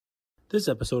This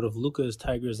episode of Lucas,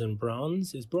 Tigers, and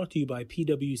Bronze is brought to you by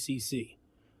PWCC.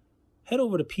 Head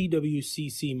over to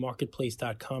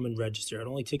pwccmarketplace.com and register. It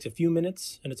only takes a few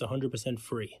minutes, and it's 100%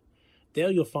 free.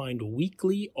 There you'll find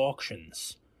weekly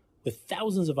auctions with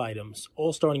thousands of items,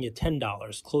 all starting at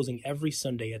 $10, closing every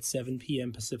Sunday at 7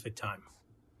 p.m. Pacific Time.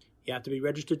 You have to be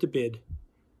registered to bid.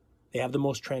 They have the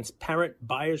most transparent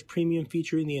buyer's premium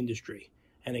feature in the industry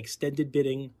and extended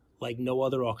bidding like no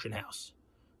other auction house.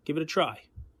 Give it a try.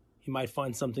 You might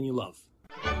find something you love.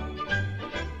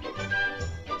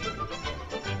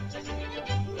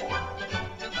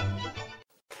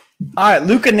 All right,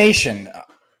 Luca Nation,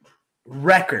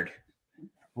 record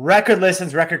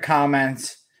listens, record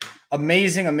comments,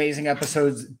 amazing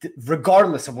episodes,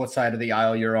 regardless of what side of the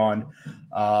aisle you're on.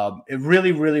 It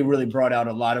really brought out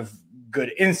a lot of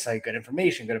good insight, good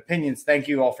information, good opinions. Thank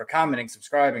you all for commenting,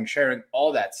 subscribing, sharing,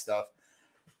 all that stuff.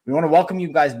 We want to welcome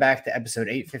you guys back to episode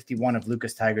 851 of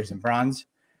Lucas, Tigers, and Bronze.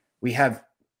 We have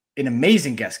an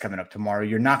amazing guest coming up tomorrow.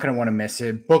 You're not going to want to miss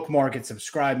it. Bookmark it,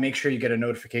 subscribe. Make sure you get a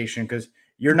notification because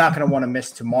you're not going to want to miss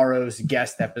tomorrow's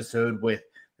guest episode with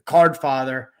the card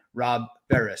father, Rob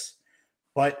Barris.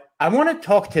 But I want to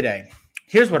talk today.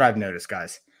 Here's what I've noticed,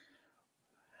 guys.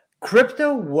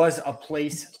 Crypto was a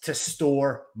place to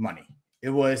store money.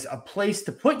 It was a place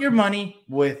to put your money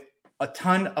with a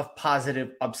ton of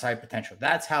positive upside potential.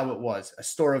 That's how it was, a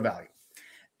store of value.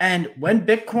 And when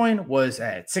Bitcoin was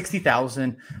at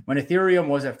 60,000, when Ethereum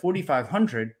was at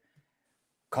 4,500,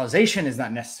 causation is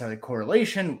not necessarily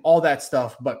correlation, all that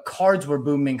stuff, but cards were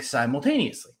booming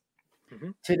simultaneously.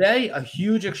 Today, a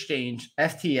huge exchange,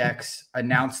 FTX,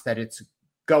 announced that it's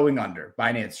going under.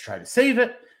 Binance tried to save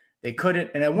it. They couldn't.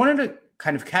 And I wanted to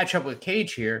kind of catch up with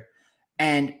Cage here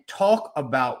and talk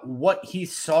about what he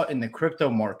saw in the crypto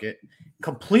market.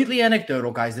 Completely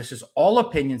anecdotal, guys. This is all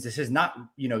opinions. This is not,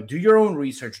 do your own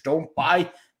research. Don't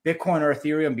buy Bitcoin or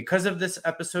Ethereum because of this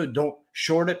episode. Don't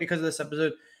short it because of this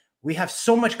episode. We have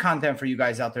so much content for you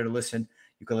guys out there to listen.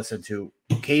 You can listen to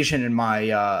Occasion in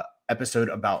my episode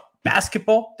about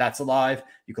basketball. That's live.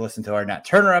 You can listen to our Nat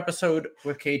Turner episode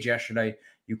with Cage yesterday.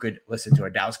 You could listen to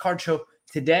our Dallas Card Show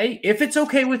today. If it's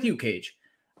okay with you, Cage,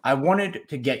 I wanted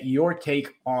to get your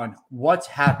take on what's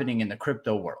happening in the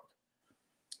crypto world.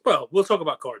 Well, we'll talk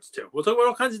about cards too. We'll talk about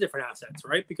all kinds of different assets,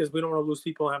 right? Because we don't want to lose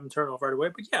people and have them turn off right away.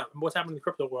 But yeah, what's happening in the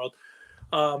crypto world?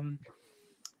 One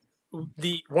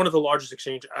of the largest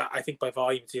exchange, I think by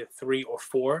volume, it's either 3 or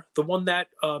 4. The one that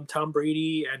Tom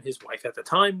Brady and his wife at the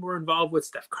time were involved with,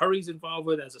 Steph Curry's involved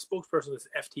with as a spokesperson, is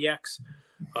FTX,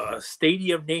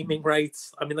 stadium naming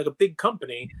rights. I mean, like a big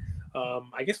company.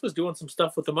 I guess was doing some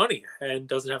stuff with the money and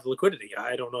doesn't have the liquidity.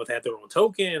 I don't know if they had their own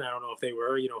token. I don't know if they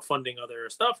were, funding other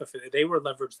stuff. If they were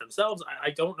leveraged themselves, I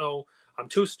don't know. I'm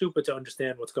too stupid to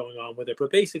understand what's going on with it. But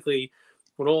basically,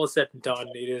 when all is said and done,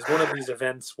 it is one of these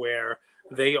events where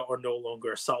they are no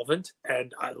longer solvent.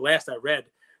 And last I read,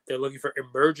 they're looking for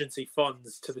emergency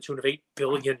funds to the tune of $8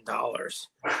 billion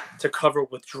to cover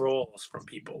withdrawals from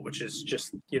people, which is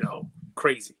just,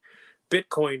 crazy.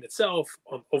 Bitcoin itself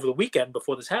over the weekend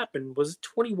before this happened was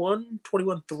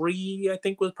 21.3, I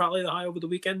think was probably the high over the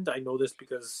weekend. I know this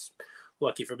because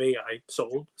lucky for me, I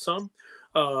sold some.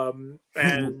 Lucky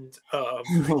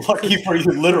for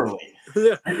you, literally.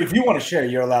 If you want to share,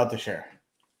 you're allowed to share.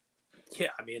 Yeah,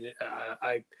 I mean,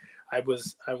 I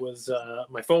was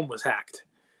my phone was hacked.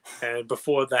 And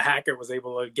before the hacker was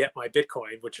able to get my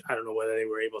Bitcoin, which I don't know whether they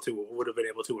were able to or would have been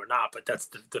able to or not, but that's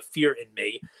the fear in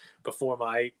me. Before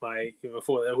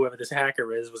before whoever this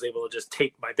hacker is was able to just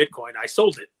take my Bitcoin, I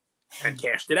sold it and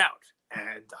cashed it out.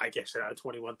 And I cashed it out at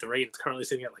 21.3. It's currently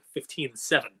sitting at like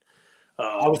 15.7.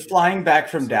 I was flying back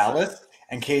from Dallas,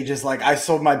 and Cage is like, I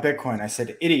sold my Bitcoin. I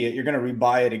said, idiot, you're going to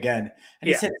rebuy it again. And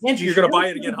he said, Andrew, you're going to buy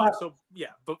it again. So, yeah,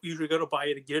 but you're going to buy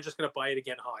it. You're just going to buy it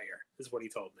again higher, is what he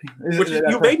told me.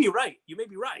 You may be right. You may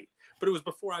be right. But it was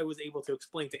before I was able to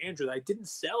explain to Andrew that I didn't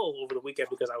sell over the weekend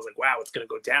because I was like, wow, it's going to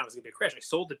go down. It's going to be a crash. I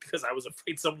sold it because I was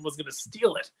afraid someone was going to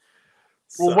steal it.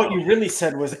 Well, what you really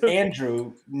said was,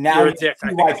 Andrew, now you see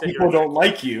why people don't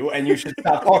like you, and you should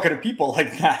stop talking to people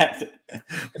like that. I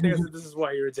think I said, this is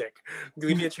why you're a dick.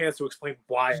 Give me a chance to explain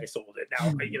why I sold it.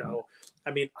 Now,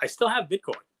 I mean, I still have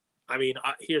Bitcoin. I mean,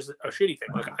 here's a shitty thing.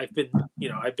 Like I've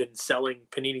been selling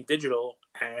Panini Digital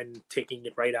and taking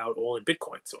it right out all in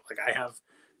Bitcoin. So like I have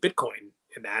Bitcoin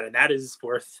in that, and that is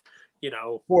worth,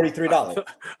 $43,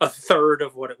 a third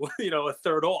of what it was, a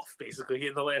third off basically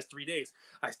in the last 3 days.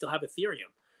 I still have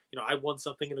Ethereum. I won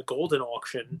something in a golden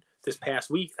auction this past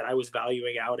week that I was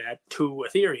valuing out at 2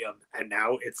 Ethereum, and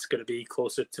now it's going to be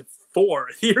closer to 4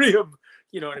 Ethereum.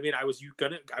 You know what I mean? I was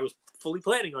fully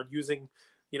planning on using,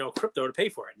 crypto to pay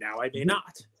for it. Now I may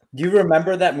not. Do you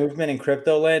remember that movement in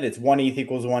crypto land? It's 1 ETH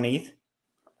equals 1 ETH.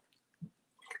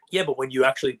 Yeah, but when you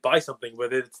actually buy something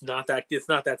with it, it's not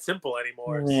that simple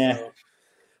anymore. Yeah. So,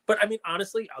 but I mean,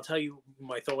 honestly, I'll tell you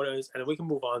my thought is, and we can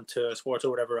move on to sports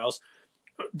or whatever else.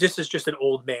 This is just an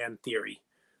old man theory.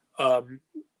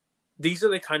 These are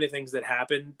the kind of things that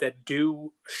happen that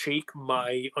do shake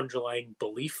my underlying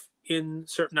belief in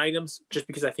certain items, just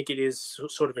because I think it is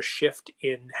sort of a shift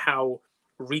in how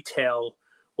retail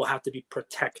will have to be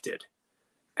protected.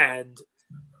 And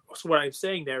so what I'm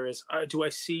saying there is, do I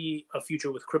see a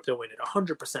future with crypto in it?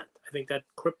 100%. I think that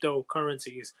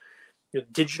cryptocurrencies,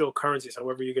 digital currencies,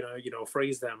 however you're gonna,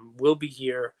 phrase them, will be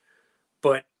here.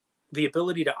 But the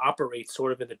ability to operate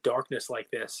sort of in the darkness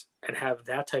like this and have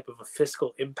that type of a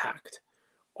fiscal impact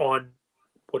on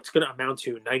what's going to amount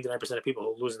to 99% of people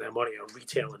who are losing their money are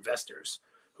retail investors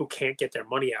who can't get their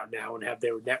money out now and have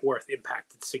their net worth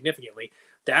impacted significantly.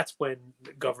 That's when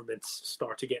governments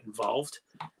start to get involved.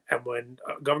 And when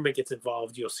government gets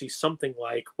involved, you'll see something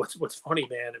like what's funny,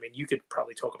 man. I mean, you could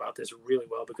probably talk about this really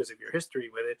well because of your history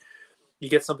with it. You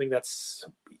get something that's,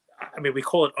 I mean, we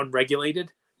call it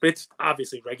unregulated, but it's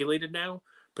obviously regulated now.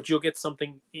 But you'll get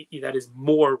something that is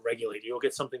more regulated. You'll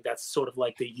get something that's sort of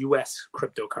like the U.S.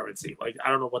 cryptocurrency. Like, I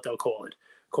don't know what they'll call it.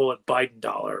 Call it Biden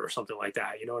dollar or something like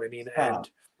that. You know what I mean?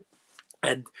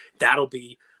 And that'll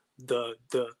be the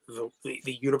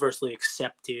universally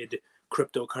accepted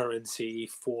cryptocurrency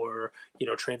for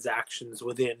transactions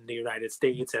within the United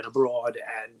States and abroad.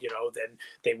 And then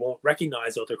they won't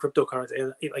recognize other cryptocurrency.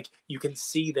 And, like, you can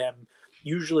see them.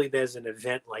 Usually, there's an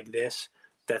event like this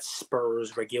that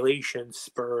spurs regulation,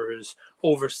 spurs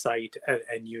oversight,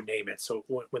 and you name it. So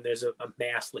when there's a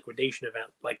mass liquidation event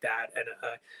like that, and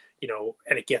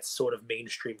and it gets sort of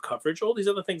mainstream coverage, all these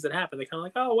other things that happen, they kind of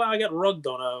like, oh wow, I got rugged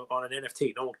on an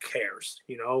NFT. No one cares.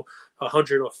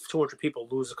 100 or 200 people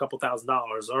lose a couple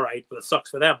 $1,000s. All right, but it sucks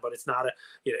for them. But it's not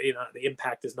the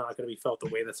impact is not going to be felt the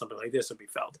way that something like this would be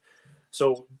felt.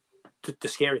 So the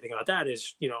scary thing about that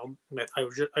is,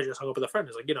 I just hung up with a friend.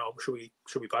 It's like,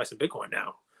 should we buy some Bitcoin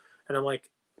now? And I'm like,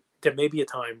 there may be a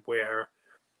time where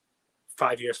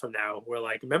 5 years from now, we're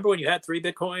like, remember when you had 3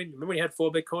 Bitcoin? Remember when you had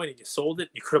 4 Bitcoin and you sold it?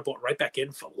 You could have bought right back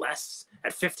in for less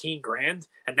at 15 grand,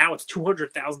 and now it's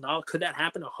 $200,000. Could that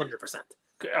happen? 100%.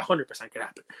 100% could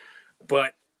happen.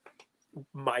 But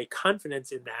my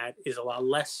confidence in that is a lot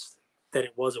less than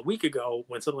it was a week ago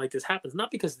when something like this happens. Not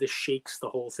because this shakes the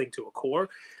whole thing to a core.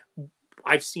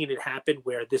 I've seen it happen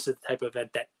where this is the type of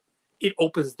event that it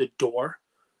opens the door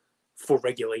for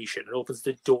regulation. It opens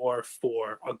the door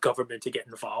for a government to get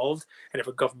involved. And if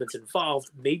a government's involved,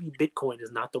 maybe Bitcoin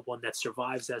is not the one that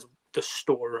survives as the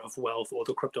store of wealth or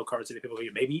the cryptocurrency that people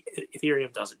use. Maybe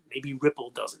Ethereum doesn't. Maybe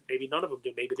Ripple doesn't. Maybe none of them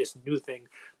do. Maybe this new thing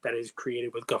that is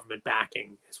created with government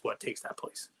backing is what takes that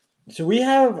place. So we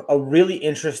have a really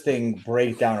interesting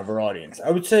breakdown of our audience. I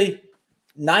would say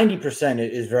 90%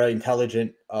 is very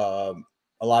intelligent.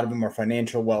 A lot of them are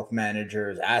financial wealth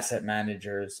managers, asset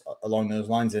managers, along those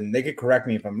lines. And they could correct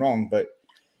me if I'm wrong, but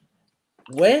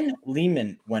when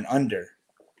Lehman went under,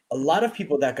 a lot of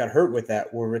people that got hurt with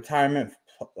that were retirement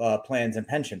plans and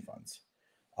pension funds.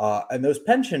 And those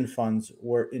pension funds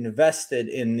were invested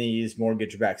in these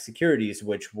mortgage-backed securities,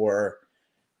 which were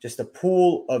just a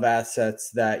pool of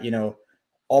assets that,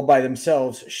 all by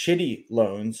themselves, shitty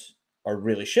loans are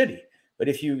really shitty. But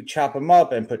if you chop them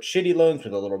up and put shitty loans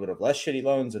with a little bit of less shitty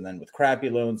loans, and then with crappy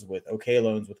loans, with okay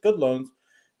loans, with good loans,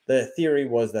 the theory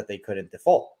was that they couldn't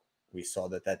default. We saw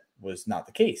that was not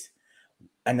the case.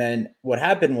 And then what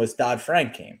happened was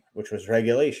Dodd-Frank came, which was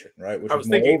regulation, right? I was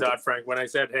thinking Dodd-Frank when I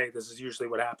said, hey, this is usually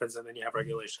what happens, and then you have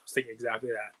regulation. I was thinking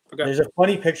exactly that. Okay. There's a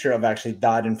funny picture of actually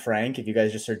Dodd and Frank. If you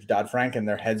guys just search Dodd-Frank and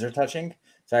their heads are touching.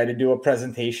 So I had to do a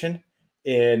presentation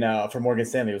for Morgan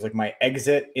Stanley. It was like my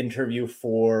exit interview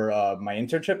for my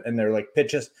internship. And they're like,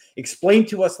 pitch us, explain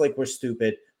to us like we're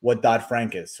stupid what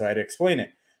Dodd-Frank is. So I had to explain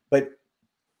it. But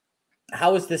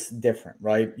how is this different,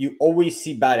 right? You always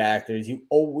see bad actors. You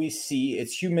always see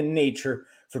it's human nature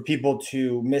for people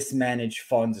to mismanage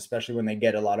funds, especially when they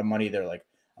get a lot of money. They're like,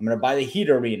 I'm going to buy the Heat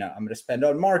Arena. I'm going to spend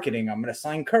on marketing. I'm going to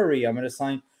sign Curry. I'm going to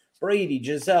sign Brady,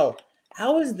 Giselle.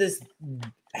 How is this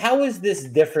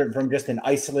different from just an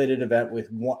isolated event with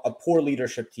a poor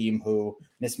leadership team who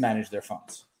mismanaged their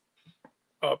funds?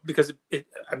 Because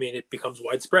it becomes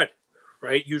widespread,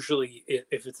 right? Usually,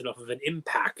 if it's enough of an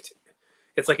impact,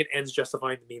 it's like an ends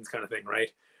justifying the means kind of thing,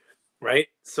 right? Right.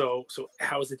 So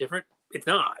how is it different? It's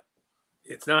not.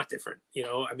 It's not different.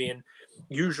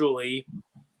 Usually.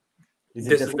 Is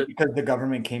it different because the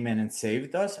government came in and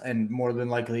saved us, and more than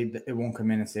likely it won't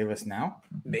come in and save us now?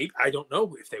 Maybe. I don't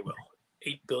know if they will.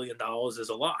 $8 billion is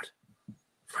a lot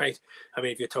right? I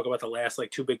mean, if you talk about the last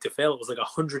like too big to fail, it was like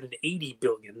 $180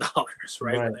 billion,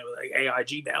 right? When they were like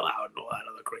AIG bailout and all that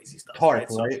other crazy stuff. Tarp,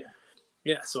 right? So,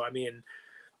 yeah. So, I mean,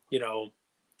 I don't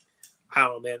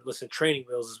know, man. Listen, training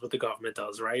wheels is what the government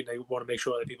does, right? They want to make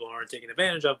sure that people aren't taken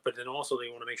advantage of, but then also they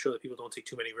want to make sure that people don't take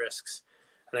too many risks.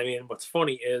 And I mean, what's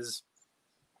funny is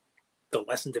the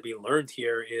lesson to be learned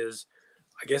here is,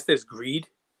 I guess there's greed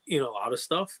in a lot of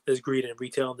stuff. There's greed in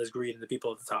retail, and there's greed in the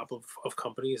people at the top of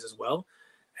companies as well.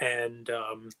 And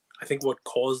I think what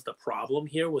caused the problem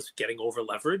here was getting over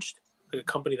leveraged. Like a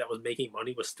company that was making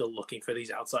money was still looking for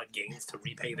these outside gains to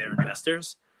repay their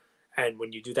investors. And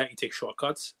when you do that, you take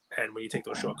shortcuts. And when you take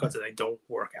those shortcuts and they don't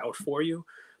work out for you,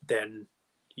 then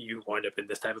you wind up in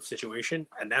this type of situation.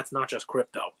 And that's not just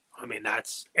crypto. I mean,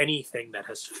 that's anything that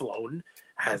has flown,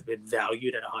 has been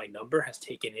valued at a high number, has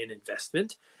taken in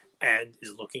investment, and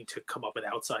is looking to come up with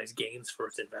outsized gains for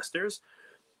its investors.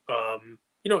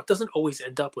 It doesn't always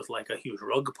end up with like a huge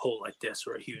rug pull like this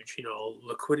or a huge,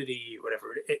 liquidity,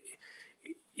 whatever.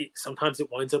 Sometimes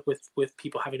it winds up with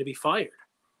people having to be fired.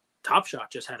 Top Shot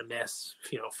just had a mass,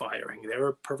 firing. They're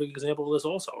a perfect example of this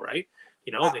also, right?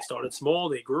 They started small,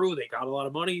 they grew, they got a lot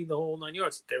of money, the whole 9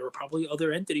 yards. There were probably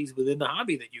other entities within the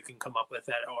hobby that you can come up with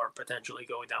that are potentially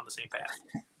going down the same path.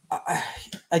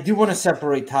 I do want to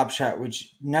separate Top Shot,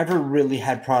 which never really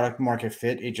had product market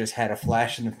fit. It just had a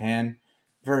flash in the pan,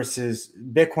 versus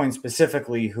Bitcoin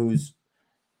specifically, who's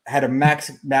had a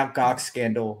Mt. Gox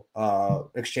scandal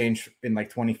exchange in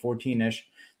like 2014-ish.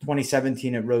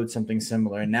 2017, it rode something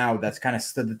similar, and now that's kind of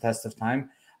stood the test of time.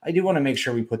 I do want to make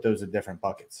sure we put those in different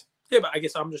buckets. Yeah, but I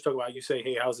guess I'm just talking about, you say,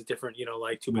 hey, how's it different,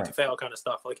 like too big to fail kind of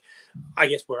stuff. Like, I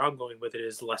guess where I'm going with it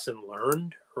is lesson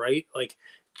learned, right? Like,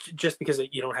 just because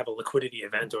you don't have a liquidity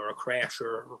event or a crash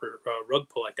or a rug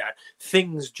pull like that,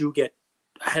 things do get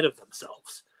ahead of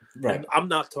themselves. Right. And I'm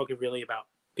not talking really about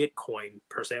Bitcoin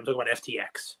per se. I'm talking about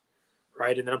FTX,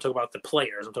 right? And then I'm talking about the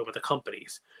players. I'm talking about the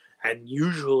companies. And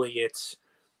usually it's,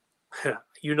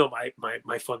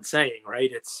 my fun saying,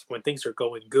 right? It's when things are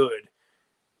going good,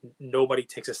 nobody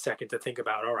takes a second to think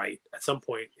about, all right, at some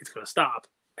point it's going to stop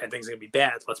and things are going to be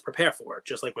bad. Let's prepare for it.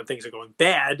 Just like when things are going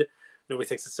bad, nobody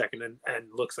takes a second and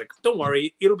looks like, don't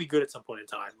worry, it'll be good at some point in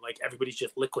time. Like everybody's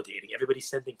just liquidating. Everybody's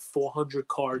sending 400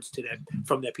 cards to them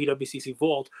from their PWCC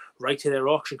vault right to their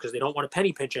auction because they don't want a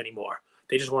penny pinch anymore.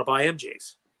 They just want to buy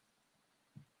MJs.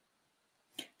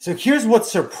 So here's what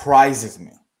surprises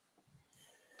me.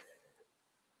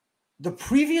 The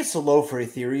previous low for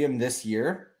Ethereum this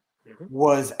year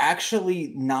was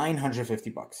actually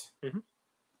 $950. Mm-hmm.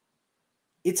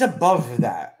 It's above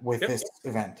that with this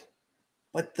event.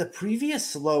 But the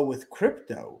previous low with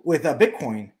crypto, with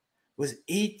Bitcoin, was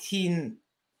 18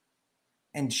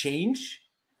 and change.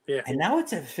 Yeah. And now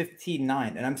it's at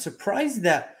 15.9. And I'm surprised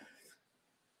that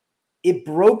it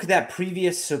broke that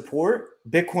previous support.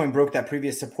 Bitcoin broke that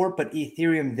previous support, but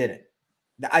Ethereum didn't.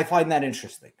 I find that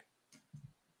interesting.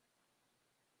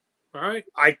 All right.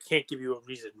 I can't give you a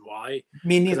reason why.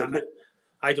 Me neither.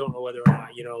 I don't know whether or not,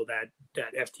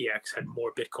 that FTX had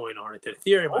more Bitcoin on it than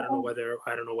Ethereum. I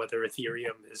don't know whether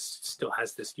Ethereum still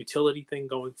has this utility thing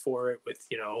going for it with,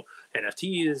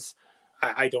 NFTs.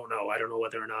 I don't know. I don't know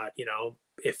whether or not,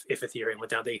 if Ethereum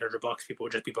went down to $800, people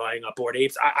would just be buying up Bored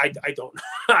Apes. I don't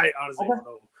I honestly don't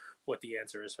know what the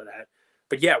answer is for that.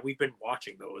 But yeah, we've been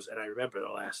watching those, and I remember the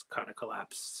last kind of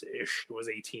collapse-ish was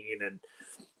 18 and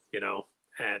 9.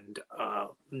 I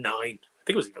think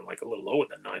it was even like a little lower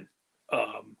than 9.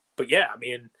 But yeah, I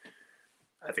mean,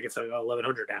 I think it's like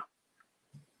 1,100 now.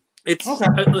 It's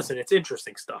listen, it's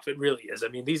interesting stuff. It really is. I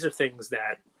mean, these are things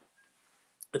that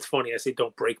it's funny. I say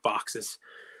don't break boxes.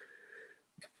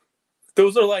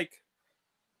 Those are like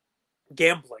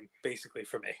gambling, basically,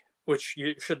 for me, which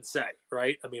you shouldn't say,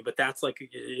 right? I mean, but that's like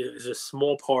is a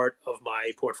small part of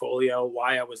my portfolio.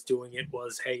 Why I was doing it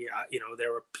was, hey,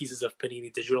 there are pieces of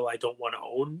Panini Digital I don't want to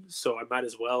own, so I might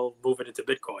as well move it into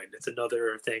Bitcoin. It's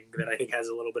another thing that I think has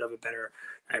a little bit of a better.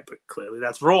 But clearly,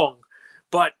 that's wrong.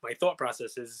 But my thought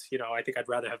process is, I think I'd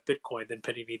rather have Bitcoin than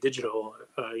Panini Digital.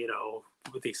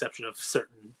 With the exception of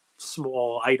certain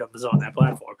small items on that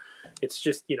platform. It's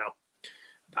just,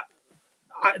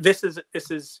 this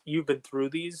is you've been through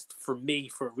these. For me,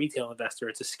 for a retail investor,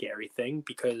 it's a scary thing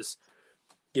because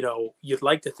you'd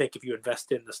like to think if you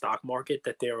invest in the stock market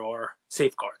that there are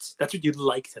safeguards. That's what you'd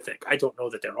like to think. I don't know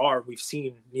that there are. We've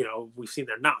seen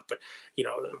they're not, but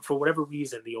for whatever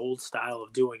reason, the old style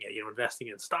of doing it, investing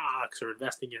in stocks or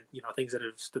investing in things that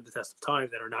have stood the test of time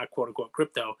that are not quote unquote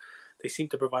crypto, they seem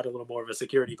to provide a little more of a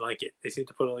security blanket. They seem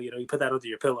to put, you put that under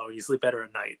your pillow and you sleep better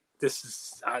at night.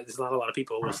 There's not a lot of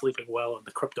people who are sleeping well in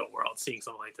the crypto world seeing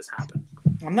something like this happen.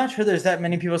 I'm not sure there's that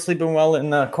many people sleeping well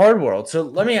in the card world. So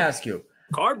let me ask you,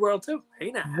 Card world too.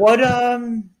 Hey now.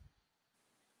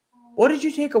 What did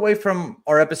you take away from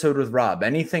our episode with Rob?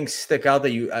 Anything stick out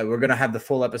that you? We're gonna have the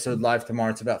full episode live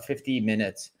tomorrow. It's about 50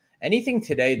 minutes. Anything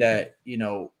today that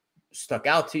stuck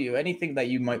out to you? Anything that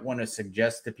you might want to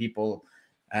suggest to people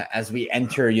as we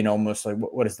enter? Almost like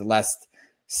what is the last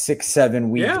 6-7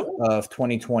 weeks of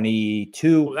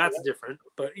 2022? Well, that's different.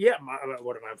 But yeah,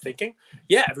 what am I thinking?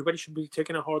 Yeah, everybody should be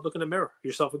taking a hard look in the mirror,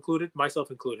 yourself included,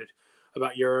 myself included,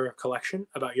 about your collection,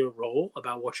 about your role,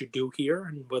 about what you do here,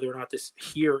 and whether or not this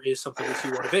here is something that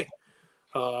you want to be.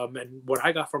 And what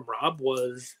I got from Rob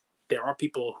was there are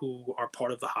people who are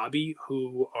part of the hobby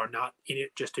who are not in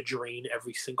it just to drain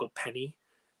every single penny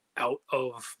out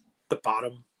of the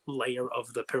bottom layer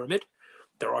of the pyramid.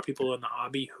 There are people in the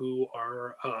hobby who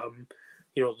are,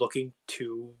 looking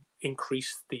to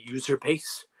increase the user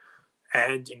base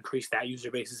and increase that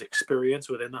user base's experience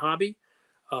within the hobby.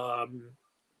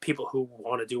 People who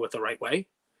want to do it the right way.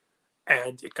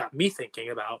 And it got me thinking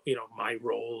about, my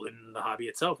role in the hobby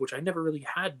itself, which I never really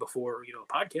had before,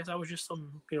 podcast. I was just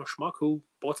some, schmuck who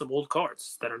bought some old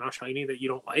cards that are not shiny that you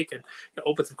don't like and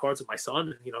opened some cards with my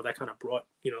son. And, that kind of brought,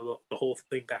 the whole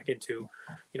thing back into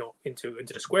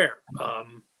the square.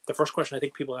 The first question I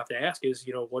think people have to ask is,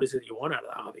 what is it you want out of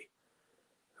the hobby?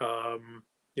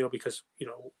 Because,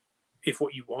 if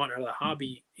what you want out of the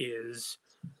hobby is,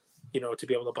 to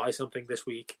be able to buy something this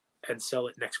week and sell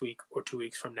it next week or 2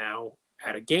 weeks from now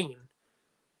at a gain,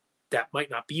 that might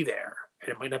not be there.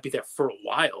 And it might not be there for a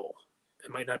while.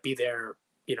 It might not be there,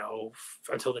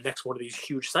 until the next one of these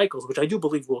huge cycles, which I do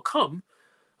believe will come.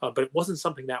 But it wasn't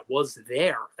something that was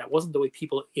there. That wasn't the way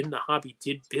people in the hobby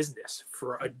did business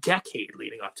for a decade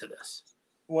leading up to this.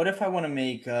 What if I want to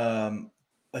make a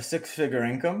 6-figure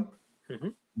income,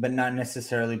 but not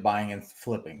necessarily buying and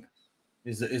flipping?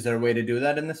 Is there a way to do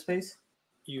that in this space?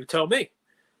 You tell me.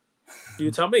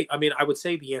 I mean, I would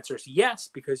say the answer is yes,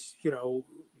 because,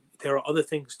 there are other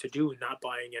things to do, not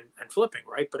buying and flipping,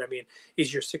 right? But I mean,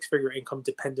 is your 6-figure income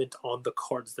dependent on the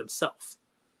cards themselves,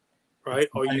 right?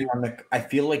 I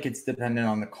feel like it's dependent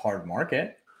on the card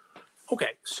market.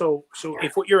 Okay, so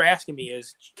if what you're asking me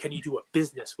is, can you do a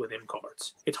business within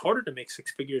cards? It's harder to make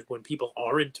 6 figures when people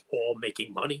aren't all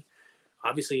making money.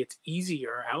 Obviously, it's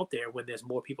easier out there when there's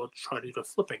more people trying to do the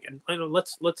flipping. And I know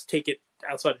let's take it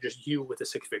outside of just you with the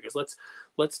 6 figures.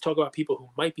 Let's talk about people who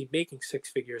might be making 6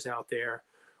 figures out there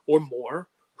or more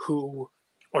who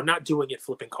are not doing it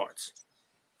flipping cards.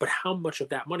 But how much of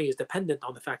that money is dependent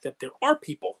on the fact that there are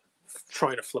people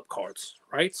trying to flip cards,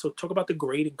 right? So talk about the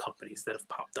grading companies that have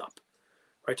popped up,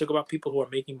 right? Talk about people who are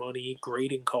making money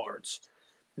grading cards.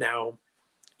 Now,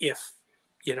 if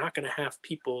you're not going to have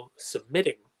people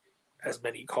submitting as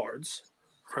many cards,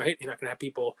 right? You're not going to have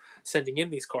people sending in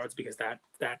these cards because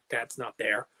that's not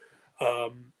there.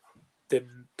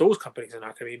 Then those companies are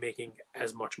not going to be making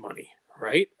as much money,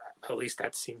 right? At least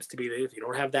that seems to be if you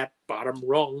don't have that bottom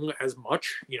rung as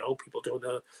much, people doing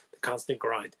the constant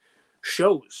grind.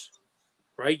 Shows,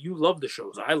 right? You love the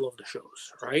shows. I love the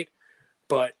shows, right?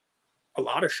 But a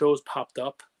lot of shows popped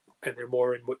up and they're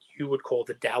more in what you would call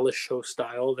the Dallas show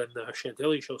style than the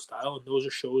Chantilly show style. And those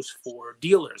are shows for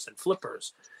dealers and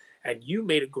flippers. And you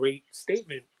made a great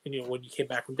statement, when you came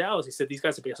back from Dallas. You said these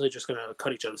guys are basically just going to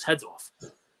cut each other's heads off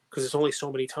because there's only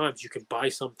so many times you can buy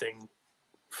something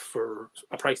for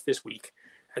a price this week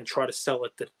and try to sell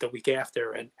it the week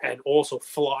after and also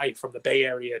fly from the Bay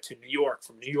Area to New York,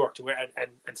 from New York to where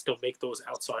and still make those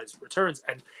outsized returns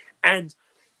and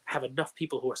have enough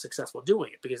people who are successful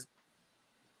doing it, because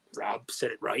Rob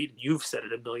said it right, and you've said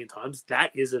it a million times,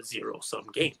 that is a zero-sum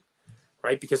game,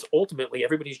 right? Because ultimately,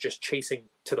 everybody's just chasing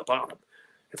to the bottom.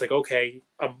 It's like, okay,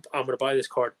 I'm going to buy this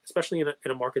card, especially in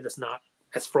a market that's not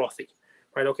as frothy,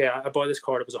 right? Okay, I bought this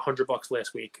card. It was $100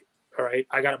 last week. All right,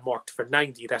 I got it marked for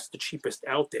 90. That's the cheapest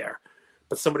out there.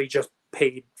 But somebody just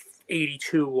paid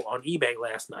 82 on eBay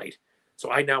last night. So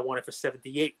I now want it for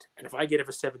 78. And if I get it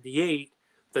for 78,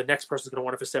 the next person's going to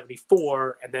want it for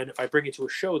 74. And then if I bring it to a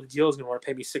show, the dealer's going to want to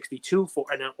pay me 62 for.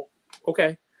 And now,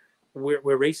 okay,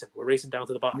 we're racing. We're racing down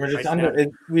to the bottom. We're just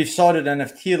we saw it in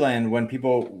NFT land when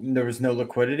there was no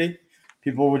liquidity.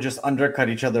 People would just undercut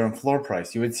each other on floor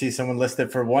price. You would see someone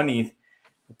listed for 1 ETH.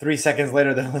 3 seconds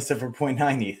later, they're listed for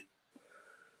 0.9 ETH.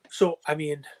 So, I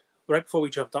mean, right before we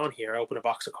jumped on here, I opened a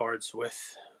box of cards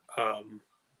with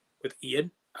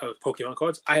Ian, Pokemon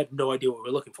cards. I had no idea what we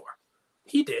were looking for.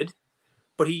 He did,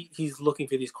 but he's looking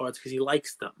for these cards because he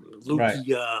likes them.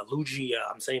 Lugia,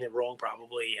 I'm saying it wrong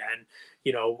probably, and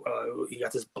he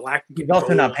got this black. He's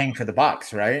also not paying for the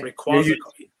box, right?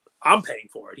 I'm paying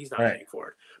for it. He's not Right. paying for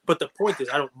it. But the point is,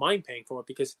 I don't mind paying for it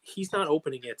because he's not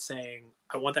opening it saying,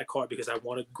 I want that card because I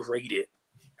want to grade it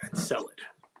and sell it.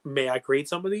 May I grade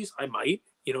some of these? I might.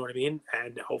 You know what I mean?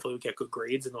 And hopefully we get good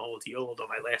grades in the whole deal, although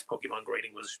my last Pokemon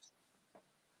grading was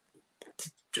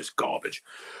just garbage.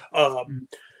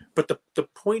 But the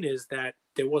point is that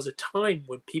there was a time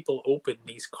when people opened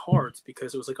these cards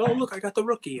because it was like, oh, look, I got the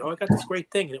rookie. Oh, I got this great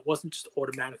thing. And it wasn't just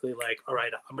automatically like, all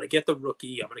right, I'm going to get the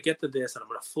rookie. I'm going to get to this and I'm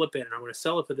going to flip it and I'm going to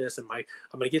sell it for this. And I'm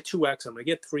going to get 2X. I'm going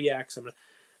to get 3X.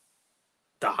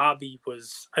 The hobby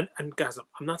was, and guys,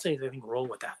 I'm not saying there's anything wrong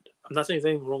with that. I'm not saying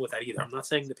there's anything wrong with that either. I'm not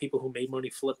saying the people who made money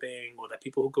flipping or that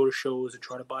people who go to shows and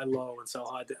try to buy low and sell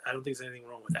high. I don't think there's anything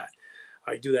wrong with that.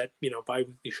 I do that,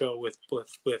 bi-weekly show with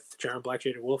Sharon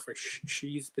Blackshade Wolfrich.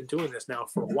 She's been doing this now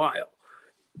for a while,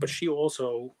 but she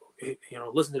also,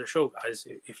 listen to the show, guys,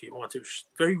 if you want to. She's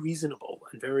very reasonable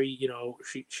and very,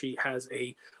 she has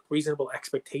a reasonable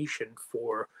expectation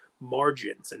for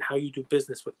margins and how you do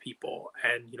business with people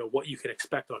and, what you can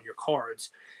expect on your cards.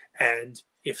 And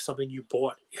if something you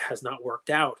bought has not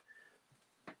worked out,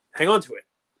 hang on to it.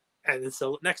 And then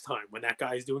sell it next time when that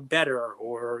guy is doing better,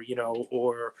 or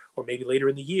maybe later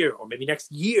in the year, or maybe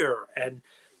next year. And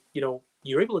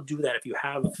you're able to do that if you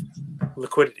have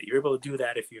liquidity. You're able to do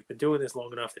that if you've been doing this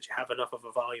long enough that you have enough of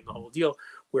a volume, the whole deal.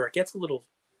 Where it gets a little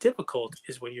difficult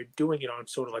is when you're doing it on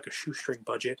sort of like a shoestring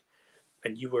budget,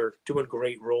 and you were doing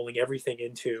great, rolling everything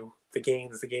into the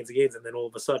gains, and then all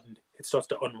of a sudden it starts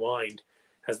to unwind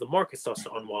as the market starts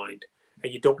to unwind,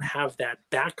 and you don't have that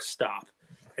backstop.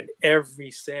 And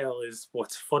every sale is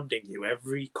what's funding you.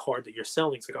 Every card that you're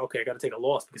selling is like, okay, I got to take a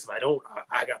loss because if I don't,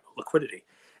 I got no liquidity.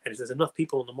 And if there's enough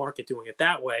people in the market doing it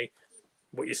that way,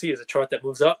 what you see is a chart that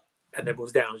moves up and then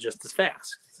moves down just as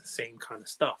fast. It's the same kind of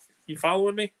stuff. You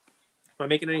following me? Am I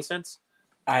making any sense?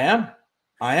 I am.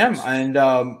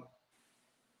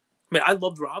 And I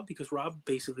loved Rob because Rob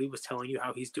basically was telling you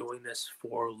how he's doing this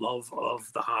for love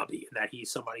of the hobby, and that he's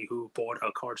somebody who bought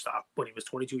a card stock when he was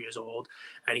 22 years old,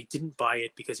 and he didn't buy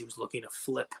it because he was looking to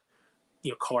flip,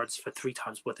 cards for 3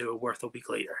 times what they were worth a week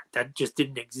later. That just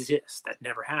didn't exist. That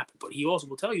never happened. But he also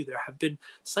will tell you there have been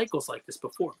cycles like this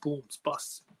before: booms,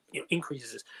 busts,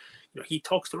 increases. He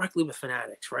talks directly with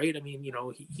fanatics, right? I mean,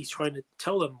 he's trying to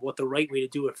tell them what the right way to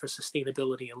do it for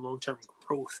sustainability and long-term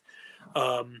growth.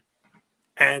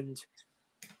 And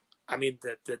I mean,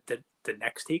 the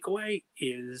next takeaway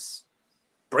is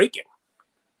breaking.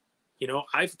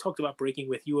 I've talked about breaking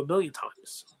with you a million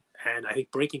times, and I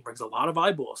think breaking brings a lot of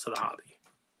eyeballs to the hobby,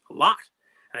 a lot.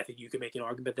 And I think you can make an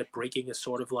argument that breaking is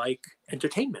sort of like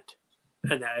entertainment,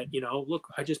 and that look,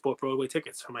 I just bought Broadway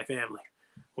tickets for my family.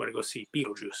 I'm going to go see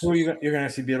Beetlejuice. Who you're going to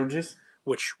see Beetlejuice?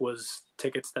 Which was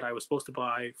tickets that I was supposed to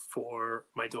buy for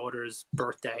my daughter's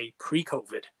birthday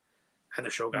pre-COVID, and the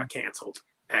show got canceled.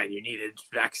 And you needed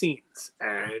vaccines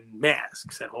and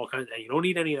masks and all kinds. And you don't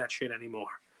need any of that shit anymore.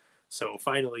 So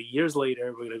finally, years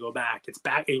later, we're gonna go back. It's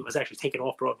back. It was actually taken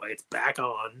off Broadway. It's back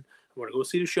on. We're gonna go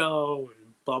see the show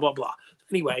and blah blah blah.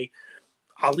 Anyway,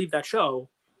 I'll leave that show.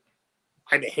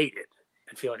 I may hate it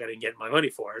and feel like I didn't get my money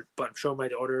for it, but I'm sure my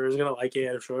daughter is gonna like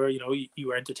it. I'm sure you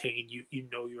were entertained. You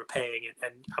were paying it,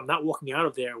 and I'm not walking out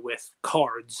of there with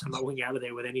cards. I'm not walking out of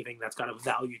there with anything that's got a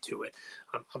value to it.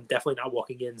 I'm definitely not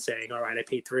walking in saying, all right, I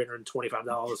paid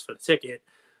 $325 for the ticket.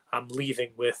 I'm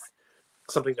leaving with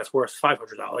something that's worth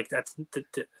 $500. Like that's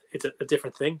it's a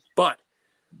different thing, but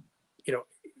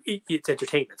it's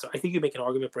entertainment. So I think you make an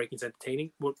argument breaking's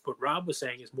entertaining. What Rob was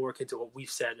saying is more akin to what we've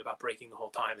said about breaking the whole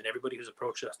time, and everybody who's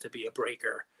approached us to be a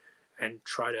breaker and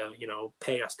try to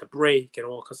pay us to break and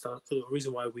all kinds of stuff. The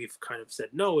reason why we've kind of said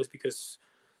no is because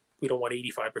we don't want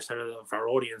 85% of our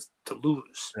audience to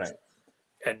lose. Right.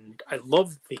 And I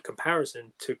love the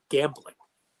comparison to gambling,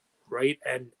 right?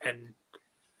 And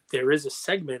there is a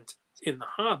segment in the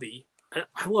hobby.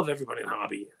 I love everybody in the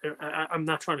hobby. I'm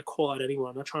not trying to call out anyone.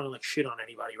 I'm not trying to shit on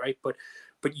anybody, right? But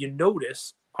you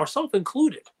notice, ourselves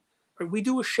included, right? We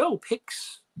do a show,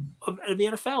 picks of the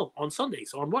NFL on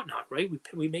Sundays on whatnot, right?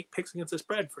 We make picks against the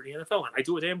spread for the NFL, and I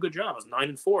do a damn good job. I was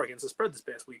 9-4 against the spread this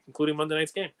past week, including Monday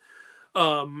night's game.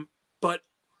 But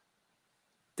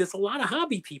there's a lot of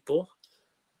hobby people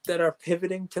that are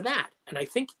pivoting to that, and I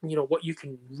think what you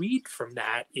can read from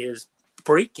that is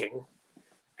breaking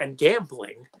and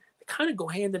gambling kind of go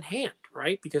hand in hand,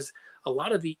 right? Because a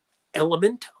lot of the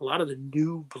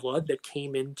new blood that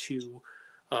came into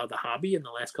the hobby in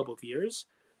the last couple of years,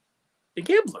 the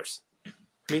gamblers. I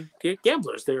mean,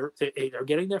 gamblers, they're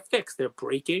getting their fix. They're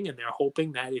breaking and they're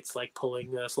hoping that it's like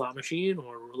pulling a slot machine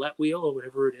or a roulette wheel or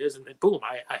whatever it is, and then boom,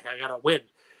 I gotta win.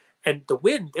 And the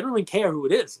win, they don't even care who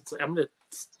it is. It's like, I'm going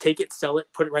to take it, sell it,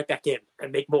 put it right back in,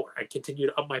 and make more, and continue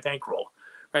to up my bankroll,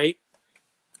 right?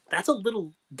 That's a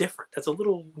little different. That's a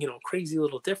little, crazy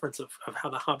little difference of how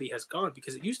the hobby has gone,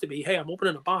 because it used to be, hey, I'm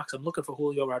opening a box. I'm looking for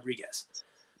Julio Rodriguez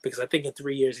because I think in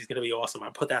 3 years he's going to be awesome. I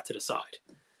put that to the side,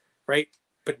 right?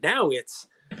 But now it's,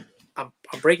 I'm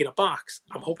breaking a box.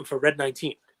 I'm hoping for Red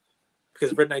 19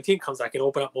 because if Red 19 comes, I can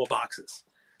open up more boxes.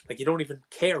 Like, you don't even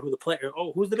care who the player.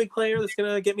 Oh, who's the big player that's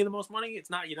gonna get me the most money? It's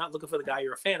not. You're not looking for the guy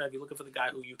you're a fan of. You're looking for the guy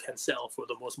who you can sell for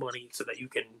the most money, so that you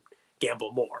can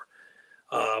gamble more.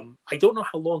 I don't know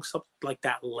how long something like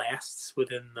that lasts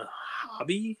within the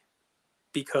hobby,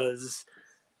 because,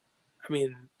 I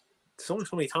mean, there's only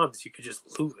so many times you could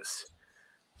just lose.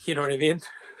 You know what I mean?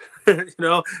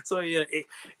 So yeah,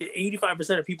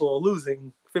 85% of people are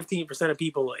losing. 15% of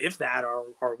people, if that,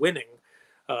 are winning.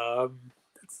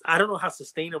 I don't know how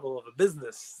sustainable of a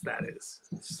business that is.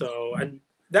 So, and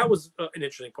that was an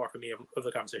interesting part for me of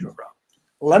the conversation with Rob.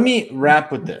 Let me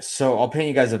wrap with this. So I'll paint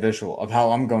you guys a visual of how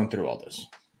I'm going through all this.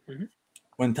 Mm-hmm.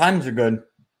 When times are good,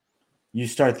 you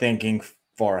start thinking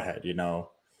far ahead. I'm going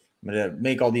to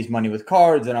make all these money with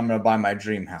cards, and I'm going to buy my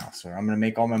dream house, or I'm going to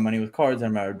make all my money with cards,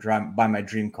 and I'm going to buy my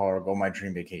dream car or go on my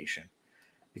dream vacation,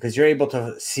 because you're able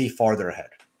to see farther ahead.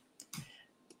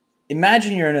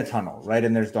 Imagine you're in a tunnel, right?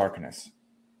 And there's darkness.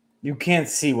 You can't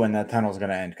see when that tunnel is going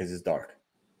to end because it's dark.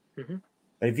 Mm-hmm.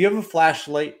 But if you have a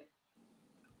flashlight,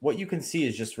 what you can see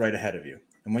is just right ahead of you.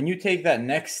 And when you take that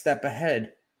next step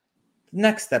ahead, the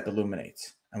next step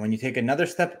illuminates. And when you take another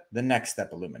step, the next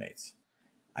step illuminates.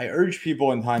 I urge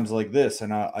people in times like this,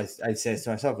 and I say to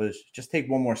myself, is just take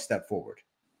one more step forward.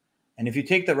 And if you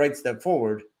take the right step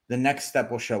forward, the next step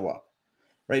will show up,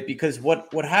 right? Because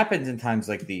what happens in times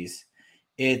like these,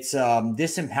 it's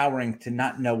disempowering to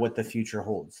not know what the future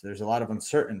holds. There's a lot of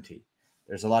uncertainty.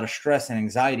 There's a lot of stress and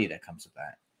anxiety that comes with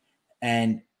that.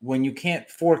 And when you can't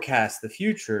forecast the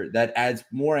future, that adds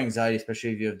more anxiety,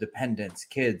 especially if you have dependents,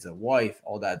 kids, a wife,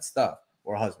 all that stuff,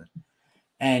 or a husband.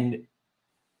 And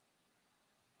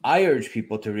I urge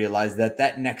people to realize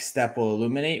that next step will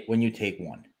illuminate when you take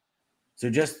one. So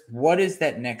just what is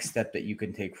that next step that you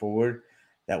can take forward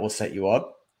that will set you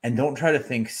up? And don't try to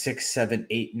think 6, 7,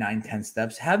 8, 9, 10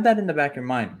 steps. Have that in the back of your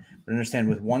mind. But understand,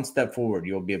 with one step forward,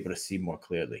 you'll be able to see more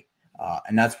clearly.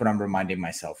 And that's what I'm reminding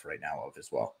myself right now of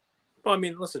as well. Well, I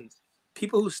mean, listen,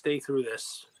 people who stay through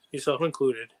this, yourself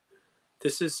included,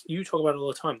 you talk about it all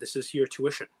the time. This is your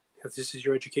tuition. This is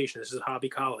your education. This is hobby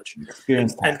college.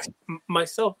 Experience tax. And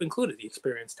myself included, the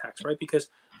experience tax, right? Because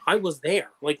I was there,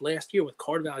 like last year with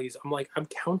card values. I'm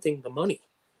counting the money.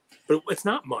 But it's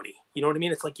not money. You know what I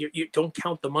mean? It's like you don't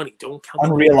count the money. Don't count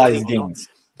unrealized gains.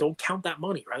 Don't count that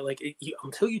money, right? Like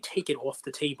until you take it off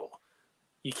the table,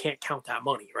 you can't count that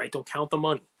money, right? Don't count the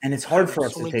money. And it's hard for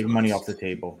us to take money off the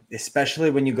table, especially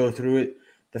when you go through it.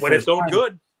 When it's going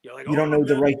good, you're like, you don't know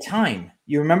the right time.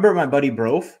 You remember my buddy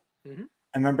Brof? Mm-hmm.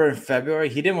 I remember in February,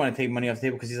 he didn't want to take money off the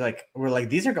table because we're like,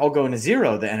 these are all going to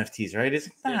zero, the NFTs, right? It's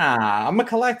like, I'm a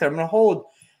collector. I'm going to hold.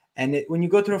 And when you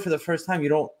go through it for the first time,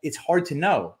 it's hard to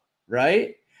know,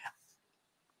 right?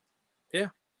 Yeah.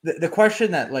 The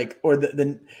question that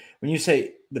when you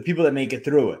say the people that make it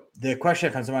through it, the question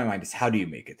that comes to my mind is, how do you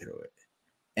make it through it?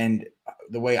 And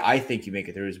the way I think you make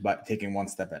it through is by taking one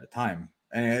step at a time.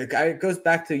 And it goes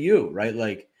back to you, right?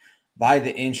 Like, by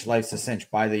the inch, life's a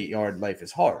cinch. By the yard, life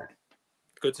is hard.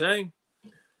 Good saying.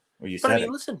 Well,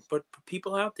 listen, but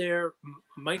people out there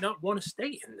might not want to stay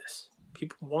in this.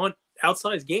 People want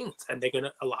outsized gains, and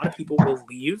a lot of people will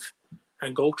leave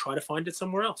and go try to find it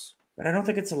somewhere else. But I don't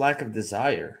think it's a lack of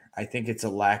desire. I think it's a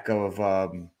lack of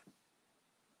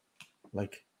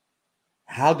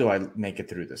how do I make it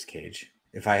through this cage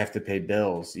if I have to pay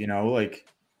bills?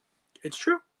 It's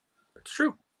true. It's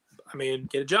true. I mean,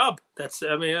 get a job.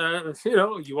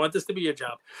 You want this to be your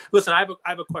job. Listen, I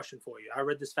have a question for you. I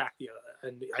read this fact the other,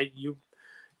 and you.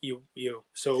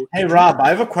 So hey, Rob, I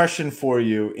have a question for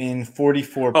you in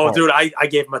 44 parts. Dude, I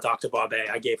gave him a Dr. Barbe.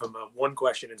 I gave him one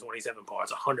question in 27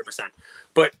 parts, 100%.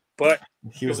 But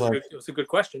he was it was a good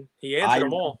question. He answered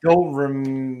them all. I don't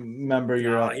remember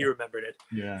he remembered it.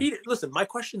 Yeah. Listen, my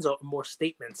questions are more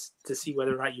statements to see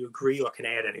whether or not you agree or can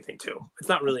add anything to. It's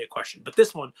not really a question, but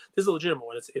this is a legitimate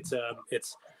one. It's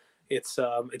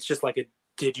just like a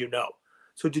did you know?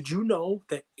 So did you know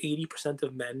that 80%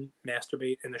 of men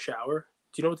masturbate in the shower?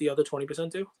 Do you know what the other 20%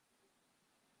 do?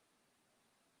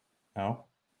 No.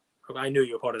 I knew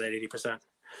you were part of that 80%.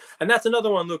 And that's another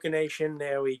one, Luca Nation.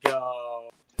 There we go.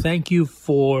 Thank you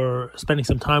for spending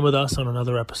some time with us on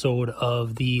another episode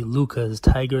of the Lucas,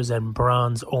 Tigers, and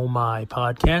Bronze Oh My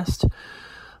podcast.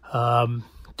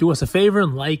 Do us a favor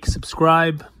and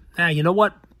subscribe. You know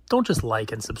what? don't just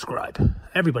like and subscribe.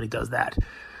 Everybody does that.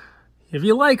 If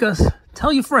you like us,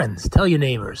 tell your friends, tell your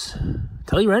neighbors,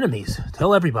 tell your enemies,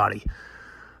 tell everybody.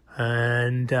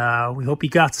 And we hope you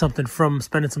got something from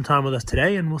spending some time with us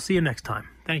today, and we'll see you next time.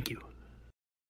 Thank you.